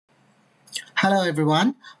Hello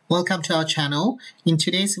everyone, welcome to our channel. In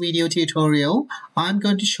today's video tutorial, I'm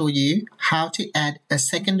going to show you how to add a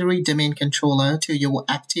secondary domain controller to your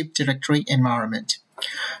Active Directory environment.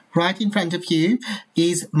 Right in front of you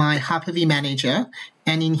is my Hyper-V Manager,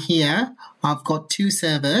 and in here I've got two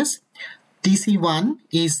servers. DC1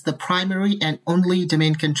 is the primary and only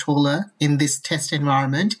domain controller in this test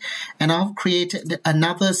environment, and I've created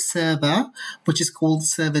another server which is called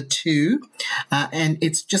server 2, and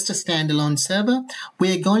it's just a standalone server.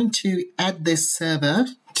 We're going to add this server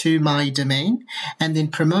to my domain and then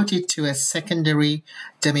promote it to a secondary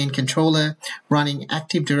domain controller running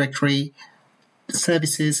Active Directory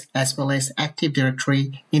services as well as Active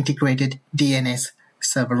Directory integrated DNS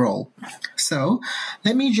server role. So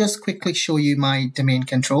let me just quickly show you my domain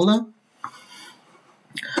controller.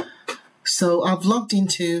 So I've logged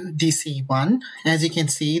into DC1. As you can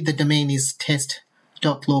see, the domain is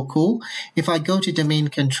test.local. If I go to domain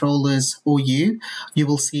controllers OU, you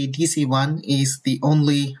will see DC1 is the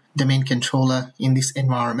only domain controller in this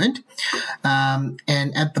environment. And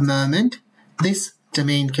at the moment, this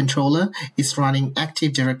domain controller is running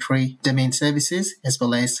Active Directory domain services as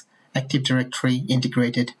well as Active Directory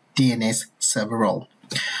integrated DNS server role.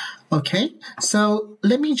 Okay, so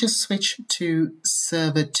let me just switch to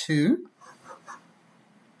server 2.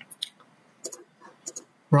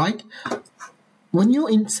 Right, when you're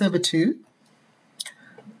in server 2,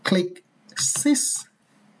 click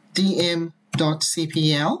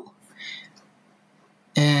sysdm.cpl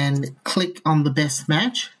and click on the best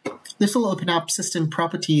match. This will open up System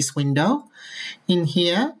Properties window. In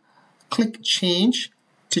here, click Change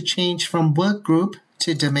to change from workgroup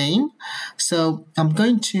to domain. So I'm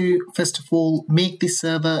going to, first of all, make this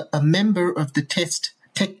server a member of the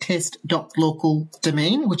techtest.local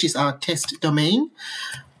domain, which is our test domain.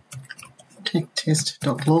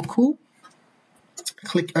 Techtest.local.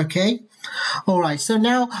 Click OK. All right, so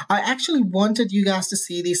now I actually wanted you guys to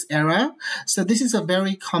see this error. So this is a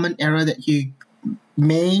very common error that you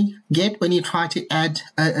may get when you try to add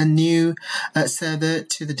a new server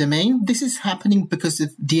to the domain. This is happening because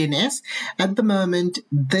of DNS. At the moment,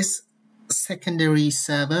 this secondary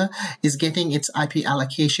server is getting its IP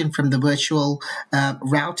allocation from the virtual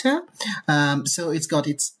router. So it's got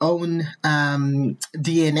its own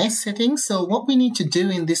DNS settings. So what we need to do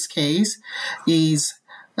in this case is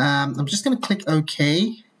I'm just going to click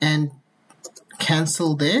OK and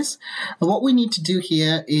cancel this. What we need to do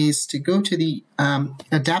here is to go to the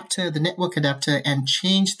adapter, the network adapter, and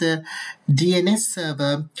change the DNS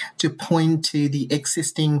server to point to the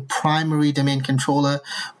existing primary domain controller,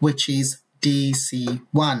 which is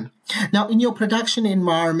DC1. Now, in your production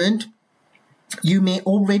environment, you may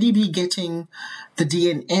already be getting the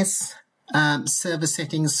DNS server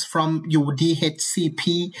settings from your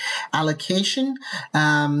DHCP allocation,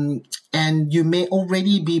 and you may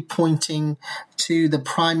already be pointing to the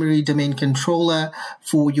primary domain controller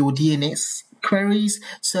for your DNS queries.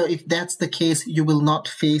 So if that's the case, you will not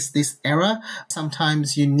face this error.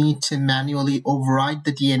 Sometimes you need to manually override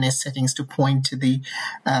the DNS settings to point to the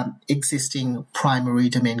existing primary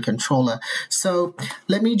domain controller. So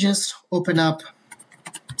let me just open up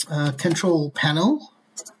Control Panel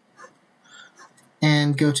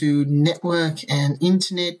and go to Network and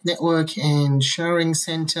Internet, Network and Sharing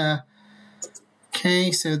Center.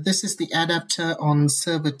 Okay, so this is the adapter on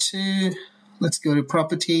server 2. Let's go to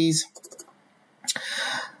Properties.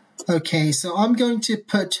 Okay, so I'm going to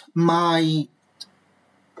put my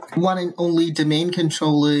one and only domain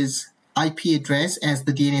controller's IP address as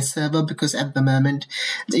the DNS server because at the moment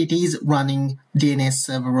it is running DNS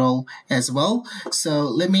server role as well. So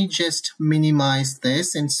let me just minimize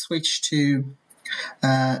this and switch to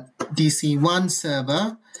DC1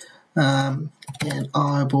 server, and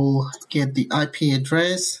I will get the IP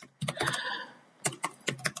address.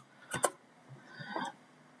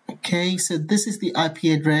 Okay, so this is the IP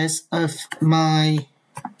address of my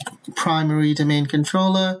primary domain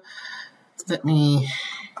controller. Let me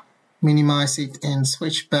minimize it and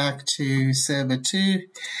switch back to server 2.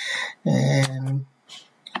 And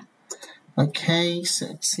okay, so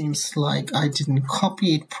it seems like I didn't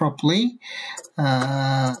copy it properly.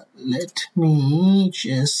 Let me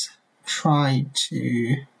just try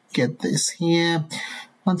to get this here.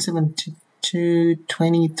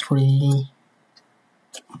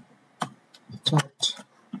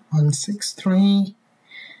 172.23.163.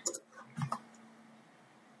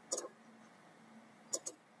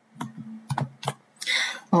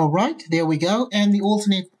 All right, there we go. And the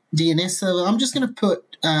alternate DNS server, I'm just going to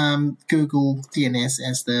put Google DNS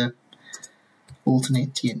as the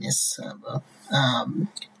alternate DNS server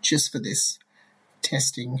just for this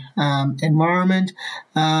testing environment.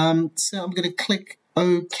 So I'm going to click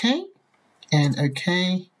OK and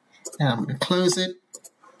OK, and I'm going to close it.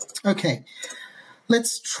 Okay,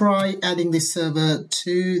 let's try adding this server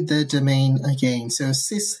to the domain again. So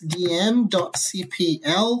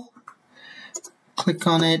sysdm.cpl, click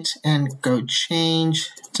on it and go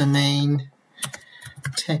change domain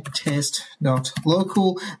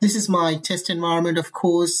techtest.local. This is my test environment, of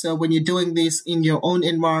course. So when you're doing this in your own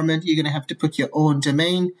environment, you're going to have to put your own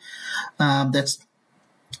domain. That's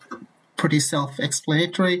pretty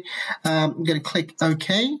self-explanatory. I'm going to click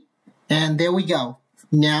OK, and there we go.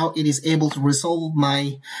 Now it is able to resolve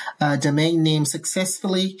my domain name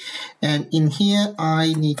successfully. And in here,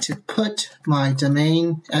 I need to put my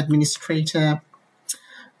domain administrator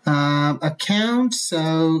account.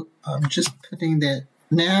 So I'm just putting that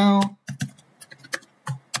now.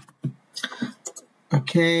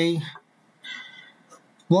 Okay.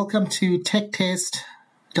 Welcome to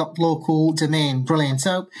techtest.local domain. Brilliant.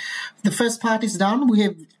 So the first part is done. We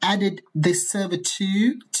have added this server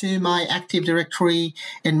 2 to my Active Directory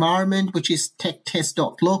environment, which is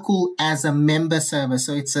techtest.local, as a member server.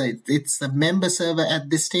 So it's a member server at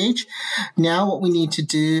this stage. Now what we need to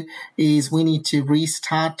do is we need to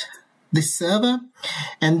restart this server,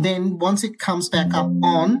 and then once it comes back up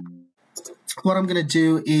on, what I'm going to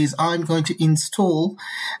do is I'm going to install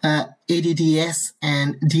AD DS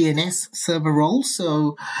and DNS server roles.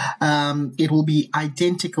 So it will be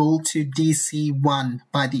identical to DC1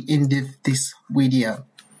 by the end of this video.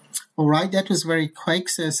 All right, that was very quick.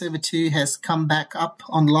 So server 2 has come back up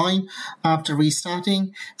online after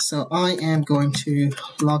restarting. So I am going to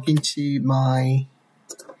log into my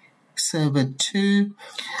server 2.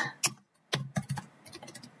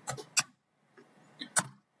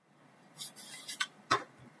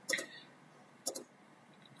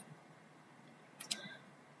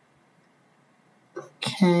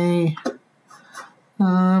 Okay.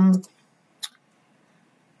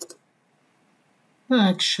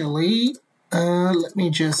 Actually, let me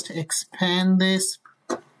just expand this.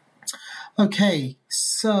 Okay,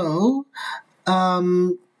 so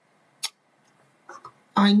I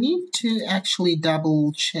need to actually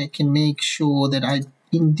double check and make sure that I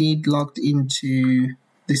indeed logged into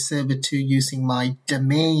the server 2 using my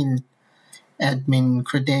domain admin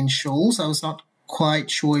credentials. I was not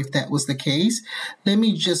quite sure if that was the case. Let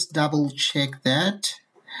me just double check that.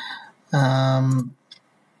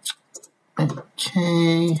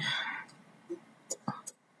 Okay.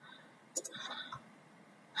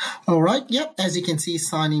 All right. Yep. As you can see,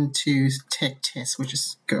 sign into tech test, which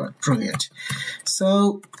is good. Brilliant.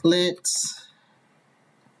 So let's.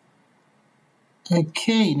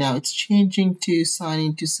 Okay. Now it's changing to sign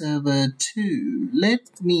into server 2.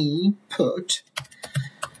 Let me put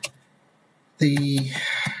the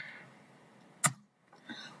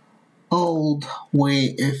old way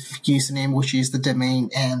of username, which is the domain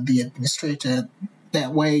and the administrator.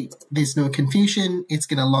 That way there's no confusion. It's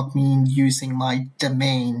going to log me in using my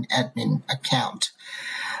domain admin account.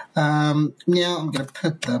 Now I'm going to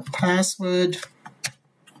put the password.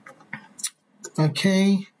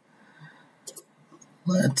 Okay.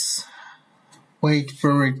 Let's wait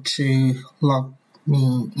for it to log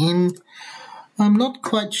me in. I'm not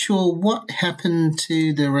quite sure what happened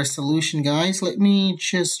to the resolution, guys. Let me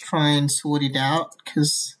just try and sort it out,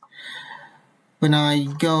 because when I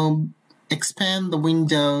go expand the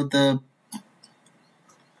window, the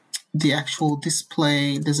actual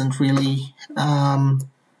display doesn't really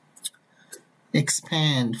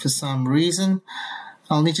expand for some reason.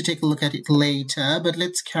 I'll need to take a look at it later, but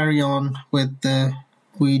let's carry on with the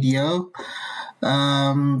video.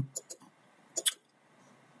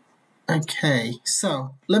 Okay,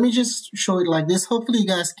 so let me just show it like this. Hopefully you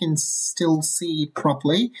guys can still see it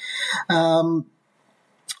properly.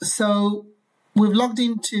 So we've logged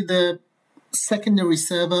into the secondary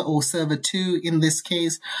server, or server 2 in this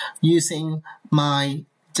case, using my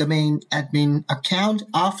domain admin account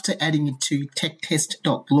after adding it to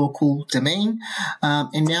techtest.local domain.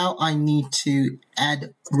 And now I need to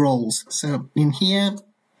add roles. So in here,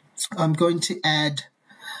 I'm going to add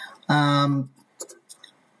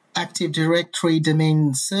Active Directory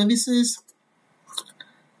domain services.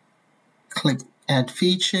 Click add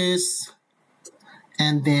features,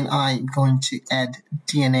 and then I'm going to add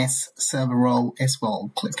DNS server role as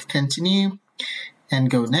well. Click continue and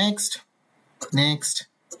go next, next,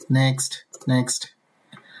 next, next.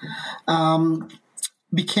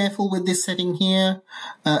 Be careful with this setting here.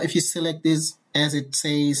 If you select this as it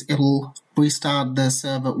says, it'll restart the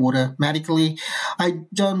server automatically. I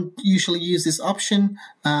don't usually use this option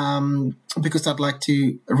because I'd like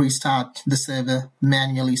to restart the server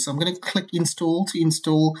manually. So I'm going to click install to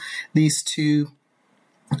install these two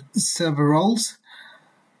server roles.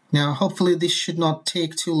 Now, hopefully this should not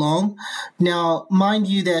take too long. Now, mind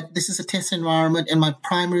you that this is a test environment and my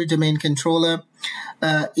primary domain controller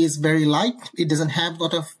is very light. It doesn't have a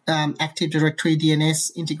lot of Active Directory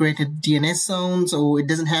DNS, integrated DNS zones, or it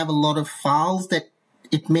doesn't have a lot of files that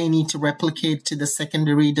it may need to replicate to the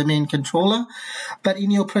secondary domain controller. But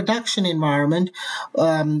in your production environment,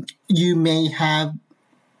 you may have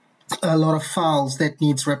a lot of files that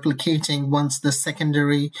needs replicating once the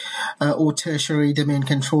secondary or tertiary domain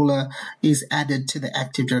controller is added to the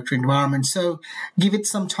Active Directory environment. So give it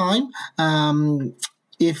some time.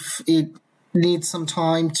 If it needs some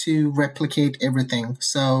time to replicate everything.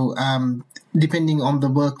 So depending on the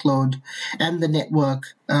workload and the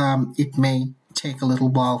network, it may take a little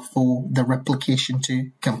while for the replication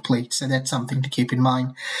to complete. So that's something to keep in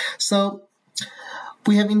mind. So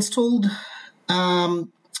we have installed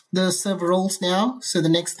the server roles now. So the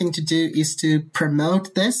next thing to do is to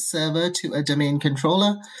promote this server to a domain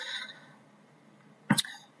controller.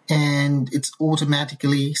 And it's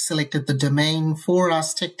automatically selected the domain for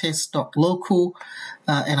us, techtest.local,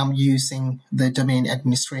 and I'm using the domain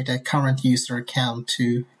administrator current user account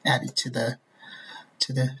to add it to the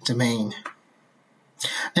domain.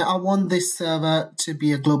 Now I want this server to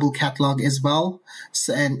be a global catalog as well,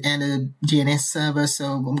 so, and a DNS server,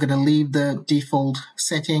 so I'm going to leave the default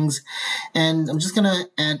settings, and I'm just going to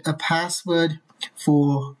add a password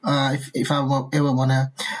for if I ever want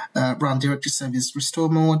to run directory service restore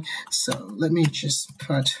mode. So let me just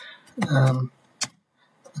put a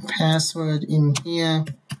password in here.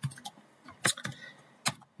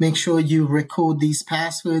 Make sure you record these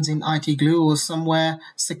passwords in IT Glue or somewhere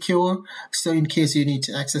secure, so in case you need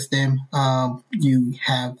to access them, you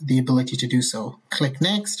have the ability to do so. Click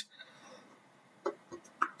Next.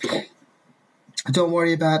 Don't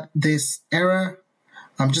worry about this error.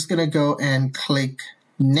 I'm just going to go and click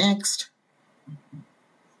Next.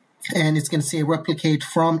 And it's going to say replicate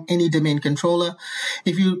from any domain controller.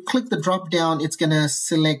 If you click the drop down, it's going to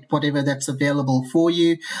select whatever that's available for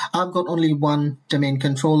you. I've got only one domain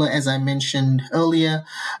controller, as I mentioned earlier.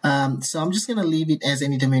 So I'm just going to leave it as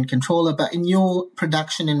any domain controller. But in your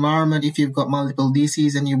production environment, if you've got multiple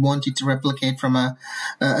DCs and you want it to replicate from a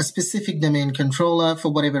specific domain controller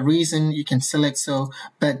for whatever reason, you can select so,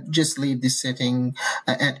 but just leave this setting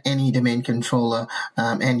at any domain controller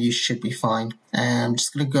and you should be fine. I'm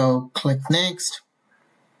just going to go click Next.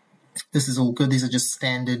 This is all good. These are just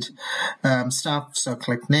standard stuff. So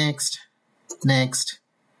click Next, Next.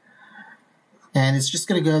 And it's just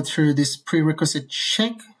going to go through this prerequisite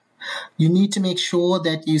check. You need to make sure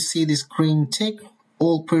that you see this green tick.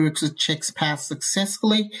 All prerequisite checks pass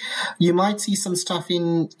successfully. You might see some stuff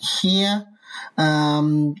in here.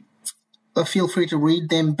 Feel free to read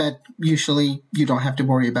them, but usually you don't have to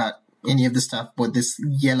worry about any of the stuff with this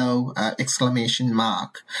yellow exclamation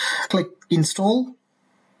mark. Click Install.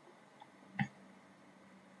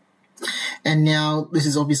 And now this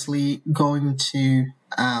is obviously going to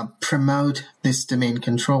promote this domain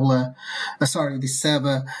controller, this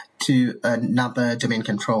server to another domain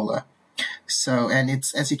controller. So, and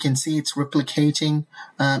it's, as you can see, it's replicating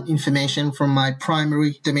information from my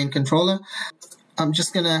primary domain controller. I'm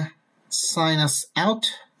just gonna sign us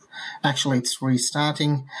out. Actually, it's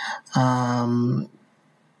restarting. And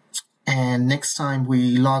next time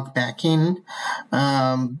we log back in,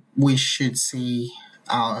 we should see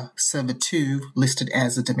our server 2 listed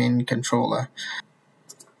as a domain controller.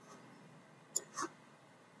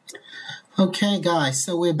 Okay, guys,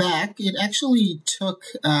 so we're back. It actually took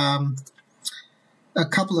a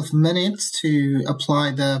couple of minutes to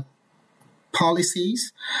apply the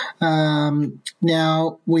policies.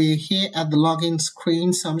 Now we're here at the login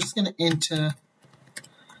screen, so I'm just going to enter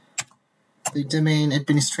the domain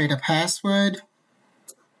administrator password.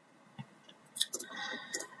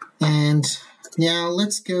 And now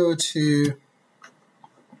let's go to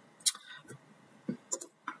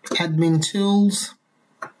admin tools,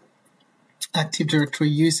 Active Directory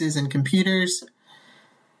users and computers.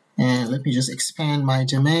 And let me just expand my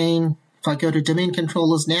domain. If I go to domain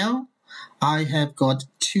controllers now, I have got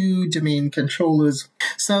 2 domain controllers.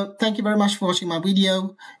 So thank you very much for watching my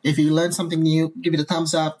video. If you learned something new, give it a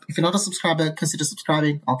thumbs up. If you're not a subscriber, consider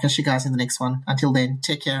subscribing. I'll catch you guys in the next one. Until then,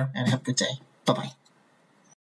 take care and have a good day. Bye-bye.